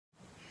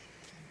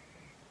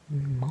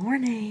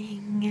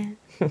Morning.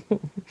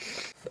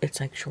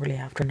 It's like shortly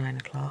after 9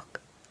 o'clock.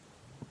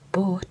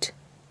 But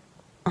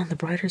on the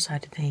brighter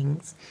side of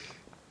things,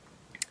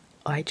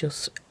 I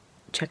just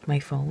checked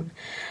my phone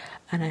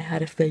and I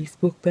had a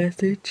Facebook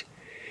message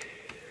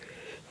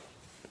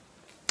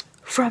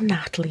from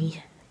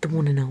Natalie, the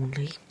one and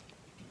only.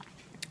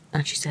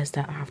 And she says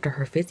that after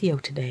her physio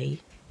today,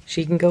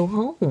 she can go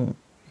home.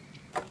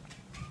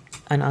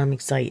 And I'm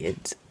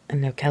excited.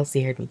 And now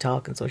Kelsey heard me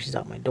talking, so she's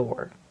at my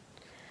door.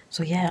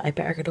 So yeah, I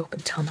better get up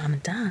and tell Mum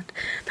and Dad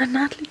that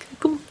Natalie can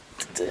come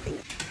today.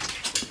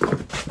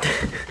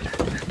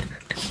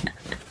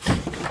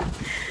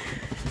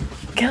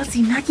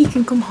 Kelsey, Natalie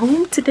can come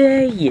home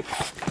today.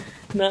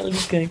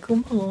 Natalie's gonna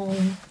come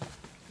home.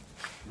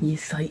 You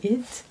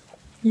excited?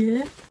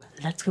 Yeah?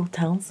 Let's go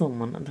tell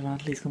someone that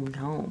Natalie's coming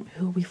home.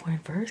 Who will we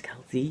find first,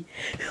 Kelsey?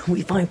 Who will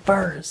we find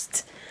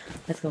first?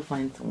 Let's go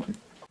find someone.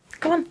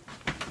 Come on.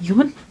 You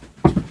coming?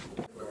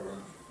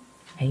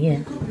 Hey,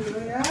 yeah.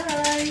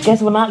 Hi.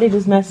 Guess what Natalie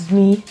just messaged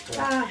me?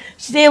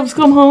 She's able to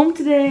come home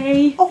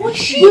today. Oh, is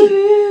she?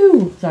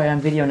 Woo! Sorry,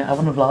 I'm videoing it. I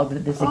want to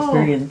vlog this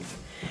experience.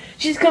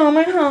 She's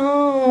coming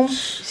home.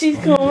 She's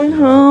coming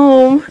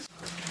home.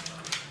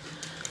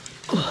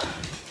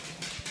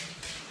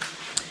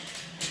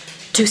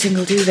 Two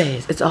single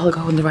duvets. It's all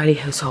going in the Reilly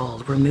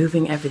household. We're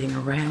moving everything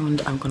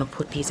around. I'm going to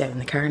put these out in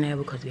the car now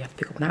because we have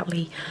to pick up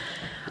Natalie.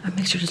 And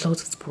make sure there's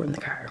loads of support in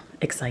the car.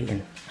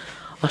 Exciting.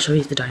 I'll show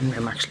you the dining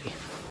room actually.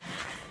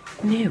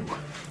 New.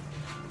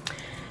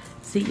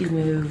 Seat is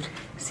moved.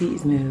 Seat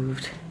is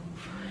moved.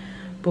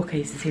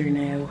 Bookcase is here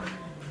now.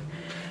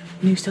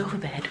 New sofa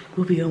bed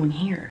will be going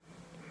here.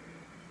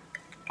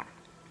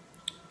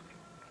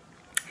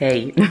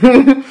 Hey.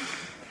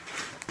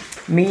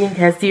 Me and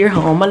Cassie are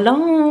home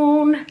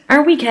alone.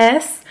 Are we,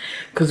 Cass?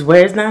 Because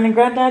where's Nan and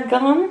Granddad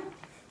gone?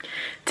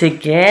 To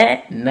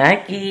get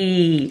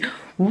Nike.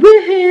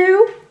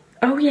 Woohoo!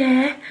 Oh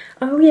yeah.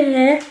 Oh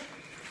yeah.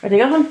 Are they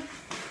gone?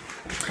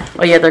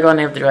 Oh yeah, they're going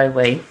out the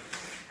driveway.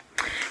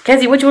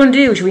 Cassie, what do you want to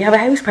do? Should we have a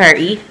house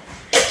party?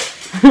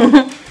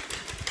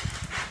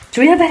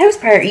 Should we have a house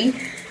party?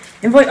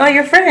 Invite all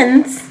your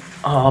friends?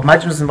 Oh,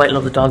 imagine us inviting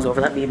all the dogs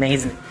over. That'd be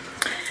amazing.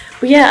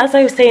 But yeah, as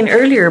I was saying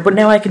earlier, but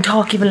now I can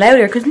talk even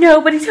louder because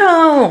nobody's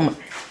home.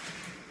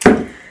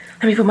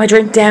 Let me put my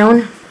drink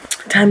down.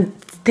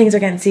 Things are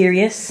getting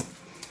serious.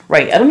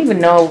 Right, I don't even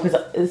know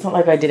because it's not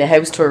like I did a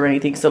house tour or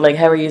anything. So like,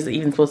 how are you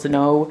even supposed to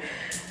know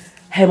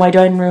how my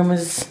dining room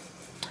is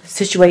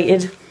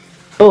situated?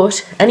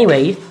 But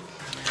anyway,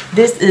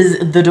 this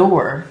is the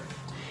door.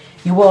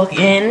 You walk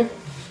in.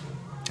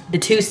 The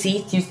two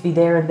seats used to be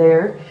there and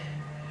there,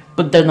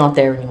 but they're not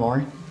there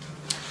anymore.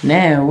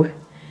 Now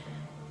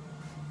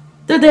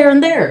they're there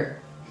and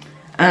there.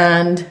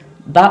 And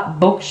that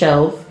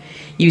bookshelf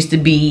used to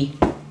be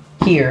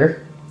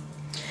here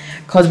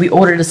because we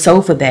ordered a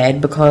sofa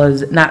bed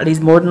because Natalie's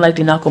more than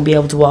likely not going to be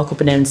able to walk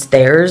up and down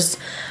stairs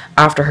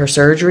after her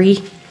surgery.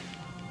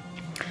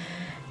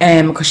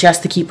 Because she has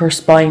to keep her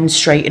spine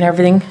straight and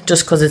everything,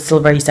 just because it's still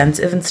very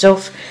sensitive and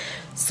stuff.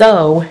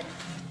 So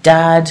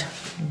Dad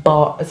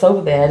bought a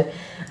sofa bed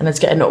and it's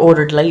getting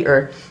ordered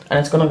later and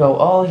it's going to go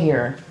all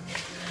here.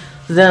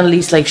 So then at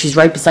least like she's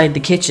right beside the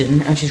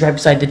kitchen and she's right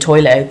beside the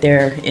toilet out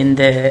there in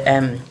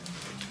the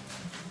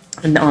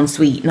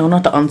ensuite. No,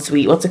 not the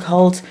ensuite. What's it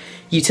called?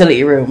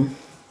 Utility room.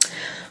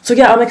 So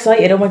yeah, I'm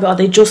excited. Oh my god,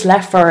 they just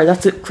left for her.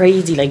 That's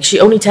crazy. Like, she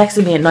only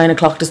texted me at 9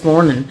 o'clock this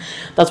morning.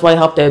 That's why I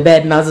hopped out of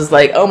bed and I was just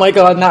like, oh my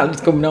god, Natalie's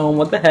coming home.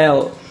 What the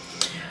hell?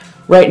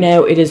 Right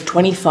now it is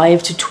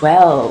 25 to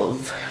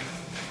 12.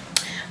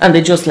 And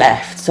they just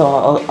left. So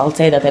I'll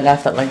say that they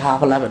left at like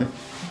 11:30.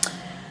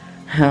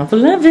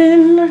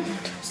 11:30.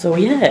 So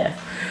yeah,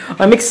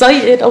 I'm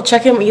excited. I'll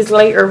check in with you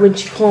later when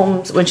she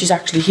comes, when she's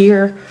actually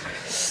here.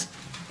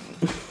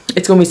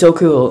 It's gonna be so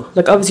cool.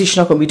 Like, obviously she's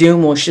not gonna be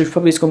doing much. She's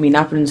probably just gonna be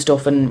napping and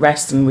stuff and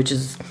resting, which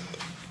is.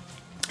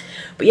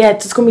 But yeah,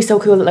 it's just gonna be so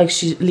cool that like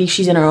at least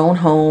she's in her own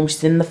home.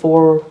 She's in the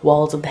four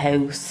walls of the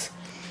house.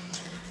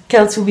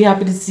 Kelsey will be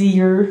happy to see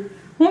her,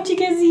 won't you,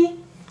 Kelsey?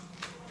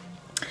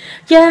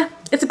 Yeah,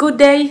 it's a good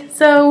day.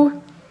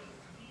 So,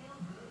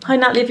 hi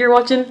Natalie, if you're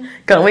watching.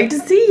 Can't wait to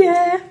see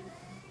ya.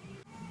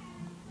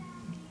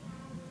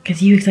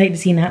 Cause you excited to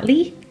see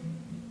Natalie?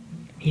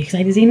 Are you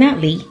excited to see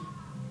Natalie?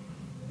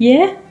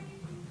 Yeah?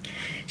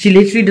 She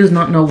literally does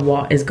not know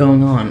what is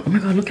going on. Oh my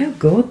god, look how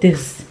good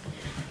this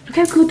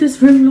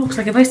room looks.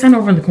 Like, if I stand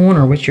over in the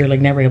corner, which you're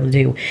like never able to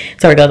do.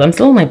 Sorry guys, I'm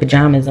still in my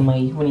pajamas and my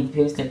Winnie the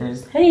Pooh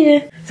stickers.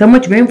 Hey, so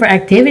much room for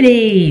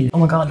activities. Oh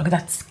my god, look at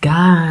that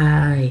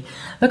sky.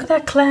 Look at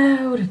that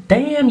cloud.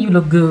 Damn, you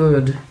look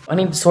good. I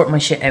need to sort my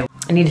shit out.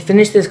 I need to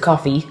finish this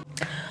coffee.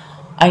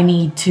 I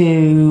need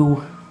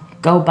to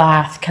go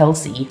bath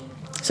Kelsey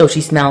so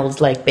she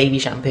smells like baby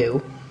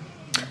shampoo.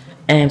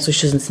 So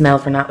she doesn't smell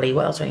for Natalie.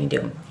 What else do I need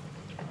to do?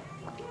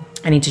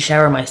 I need to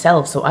shower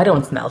myself so I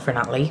don't smell for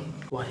Natalie.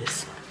 What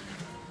is?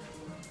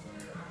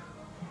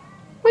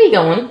 Where are you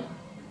going?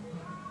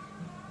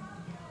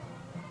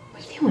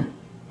 What are you doing?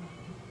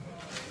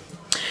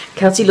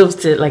 Kelsey loves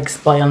to like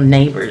spy on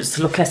neighbours.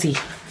 Look, Kelsey,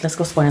 Let's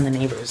go spy on the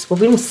neighbours. Well,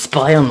 we don't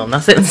spy on them.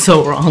 That sounds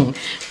so wrong.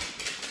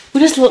 We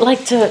just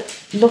like to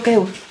look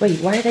out. Wait,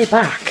 why are they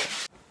back?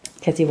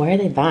 Kezzy, why are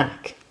they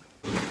back?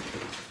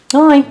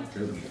 Hi.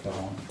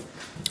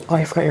 Oh,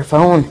 I forgot your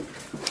phone.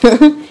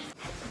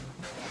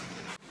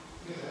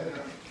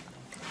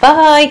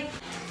 Bye.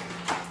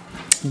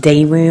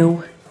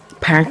 Daewoo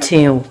part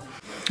 2.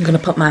 I'm gonna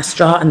put my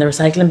straw in the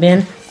recycling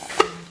bin.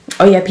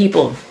 Oh yeah,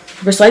 people,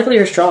 recycle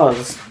your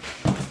straws.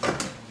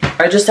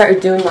 I just started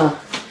doing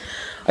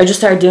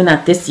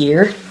that this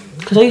year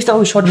because I used to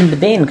always throw them in the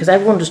bin because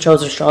everyone just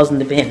throws their straws in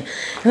the bin.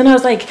 And then I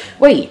was like,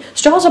 wait,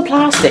 straws are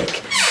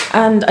plastic.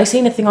 And I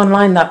seen a thing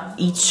online that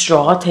each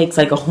straw takes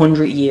like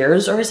 100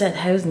 years, or is it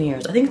 1,000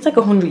 years? I think it's like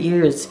 100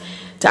 years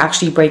to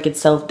actually break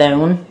itself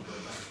down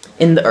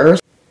in the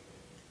earth.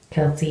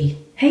 Kelsey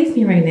hates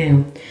me right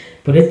now,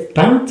 but it's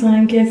bath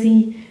time,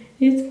 Kelsey.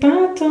 It's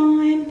bath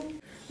time.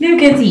 Now,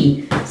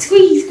 Kelsey,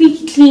 squeaky,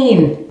 squeaky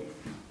clean.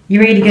 You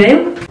ready to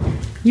go?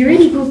 You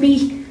ready,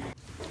 puppy?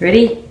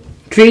 Ready?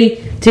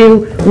 3,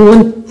 2,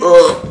 1.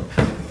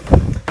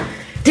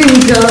 There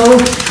we go.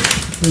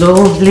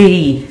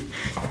 Lovely.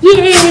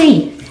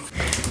 Yay!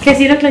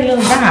 Kelsey, you look like a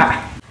little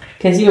rat.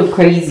 Kelsey, you look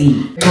crazy.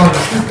 1, 2,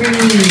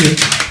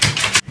 3.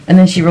 And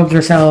then she rubbed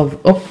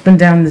herself up and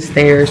down the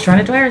stairs, trying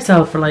to dry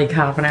herself for like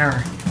half an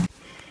hour.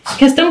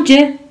 Cause don't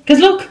you? Cause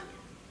look.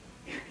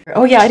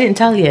 Oh yeah, I didn't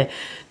tell you.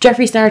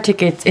 Jeffree Star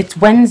tickets. It's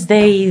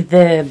Wednesday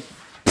the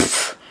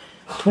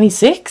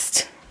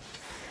 26th.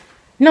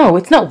 No,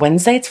 it's not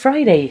Wednesday. It's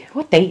Friday.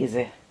 What date is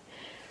it?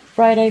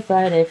 Friday.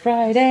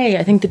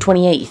 I think the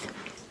 28th.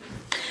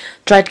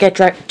 Tried to get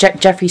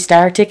Jeffree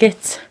Star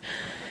tickets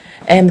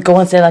and go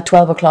on sale at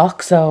 12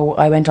 o'clock. So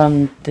I went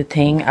on the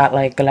thing at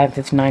like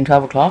 11:59,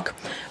 12 o'clock.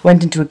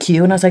 Went into a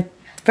queue and I was like,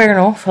 fair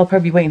enough, I'll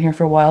probably be waiting here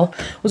for a while.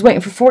 Was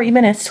waiting for 40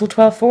 minutes till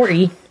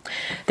 12:40.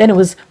 Then it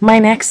was my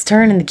next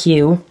turn in the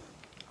queue.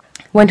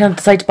 Went on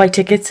the site to buy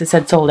tickets. It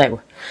said sold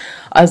out.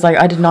 I was like,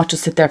 I did not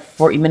just sit there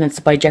for 40 minutes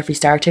to buy Jeffree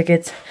Star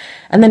tickets.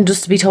 And then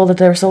just to be told that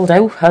they were sold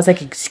out. I was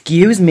like,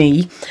 excuse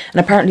me. And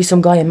apparently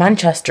some guy in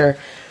Manchester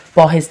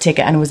bought his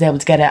ticket and was able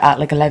to get it at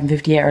like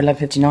 11:58 or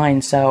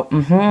 11:59.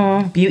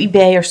 So, Beauty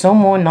Bay or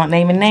someone, not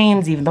naming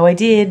names, even though I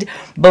did.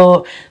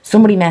 But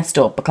somebody messed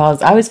up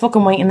because I was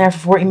fucking waiting there for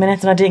 40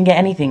 minutes and I didn't get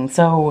anything.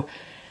 So,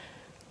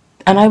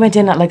 and I went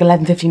in at like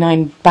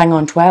 11:59, bang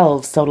on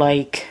 12. So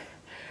like,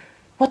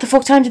 what the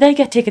fuck time did they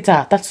get tickets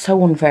at? That's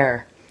so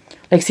unfair.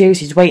 Like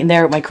seriously, just waiting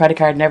there with my credit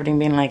card and everything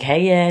being like,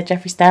 hey,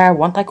 Jeffree Star,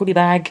 want that goodie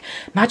bag?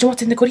 Imagine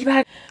what's in the goodie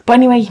bag. But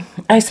anyway,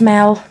 I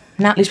smell.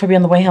 Natalie's probably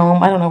on the way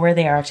home. I don't know where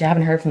they are actually. I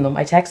haven't heard from them.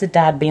 I texted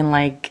Dad being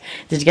like,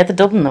 did you get the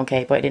Dublin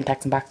okay? But I didn't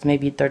text him back, so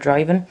maybe they're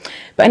driving.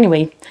 But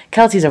anyway,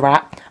 Kelsey's a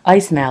rat. I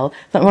smell.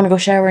 So I'm going to go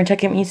shower and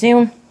check in with you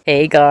soon.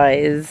 Hey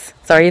guys.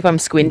 Sorry if I'm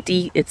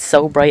squinty. It's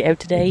so bright out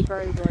today.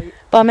 Very bright.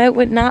 But I'm out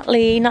with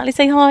Natalie. Natalie,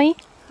 say hi.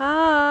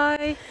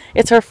 Hi.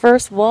 It's her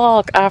first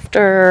walk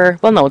after...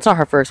 Well, no, it's not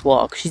her first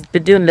walk. She's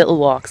been doing little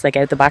walks, like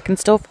out the back and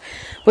stuff.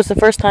 But it's the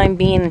first time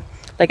being,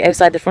 like,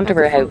 outside the front of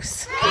her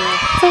house.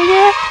 Yeah. So,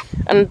 yeah.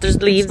 And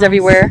there's leaves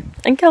everywhere.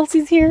 And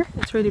Kelsey's here.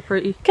 It's really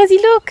pretty. Kelsey,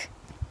 look.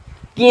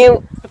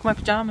 You. Look, my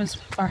pyjamas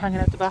are hanging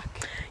out the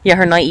back. Yeah,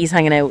 her nighties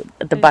hanging out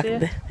at the back.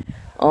 Of the...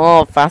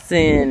 Oh,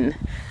 fashion.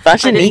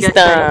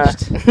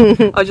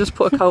 Fashionista. I just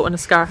put a coat and a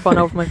scarf on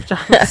over my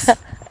pyjamas.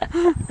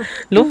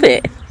 Love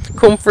it.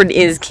 Comfort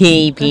is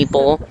key,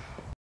 people.